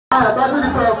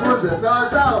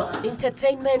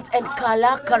Entertainment and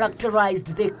color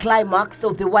characterized the climax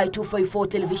of the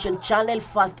Y254 television channel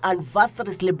first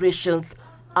anniversary celebrations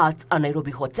at a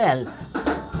Nairobi hotel.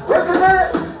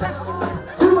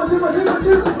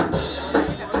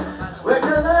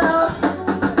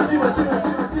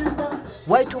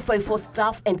 Y254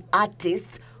 staff and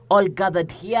artists all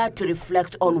gathered here to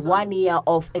reflect on 1 year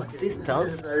of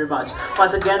existence. Thank you very much.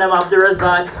 Once again, I'm Abdul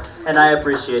Razak, and I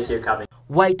appreciate you coming.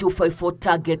 Y254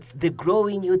 targets the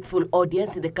growing youthful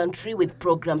audience in the country with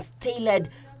programs tailored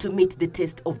to meet the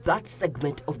taste of that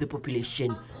segment of the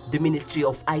population. The Ministry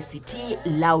of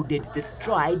ICT lauded the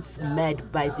strides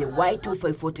made by the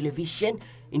Y254 television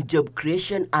in job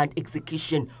creation and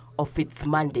execution of its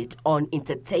mandate on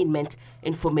entertainment,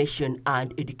 information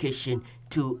and education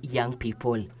to young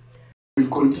people. We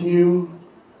continue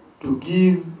to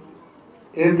give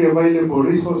every available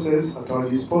resources at our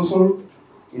disposal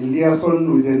in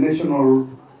liaison with the National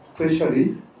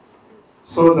Treasury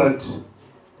so that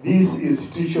these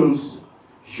institutions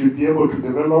should be able to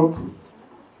develop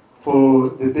for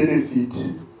the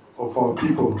benefit of our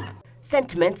people.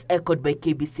 Sentiments echoed by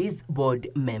KBC's board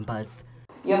members.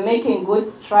 You're making good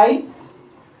strides,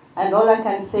 and all I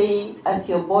can say as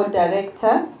your board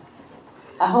director,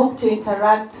 I hope to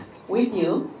interact with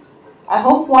you. I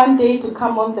hope one day to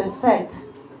come on the set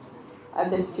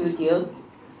at the studios,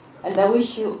 and I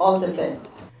wish you all the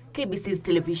best. KBC's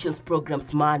television's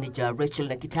programs manager, Rachel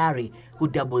Nakitari, who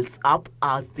doubles up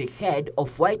as the head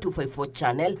of Y254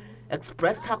 channel,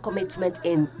 expressed her commitment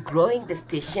in growing the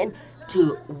station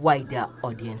to wider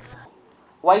audience.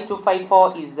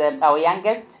 Y254 is our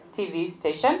youngest TV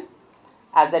station,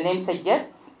 as the name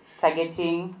suggests,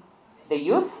 targeting the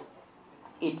youth.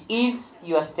 It is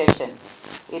your station.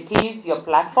 It is your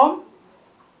platform.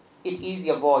 It is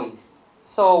your voice.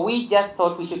 So we just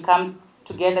thought we should come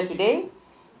together today,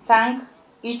 thank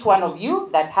each one of you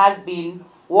that has been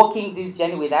walking this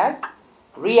journey with us,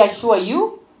 reassure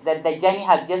you that the journey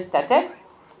has just started.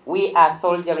 We are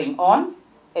soldiering on,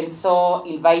 and so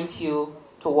invite you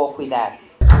to walk with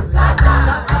us.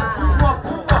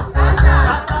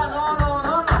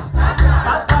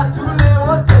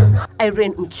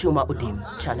 Irene Mchuma Udim,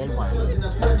 Channel 1.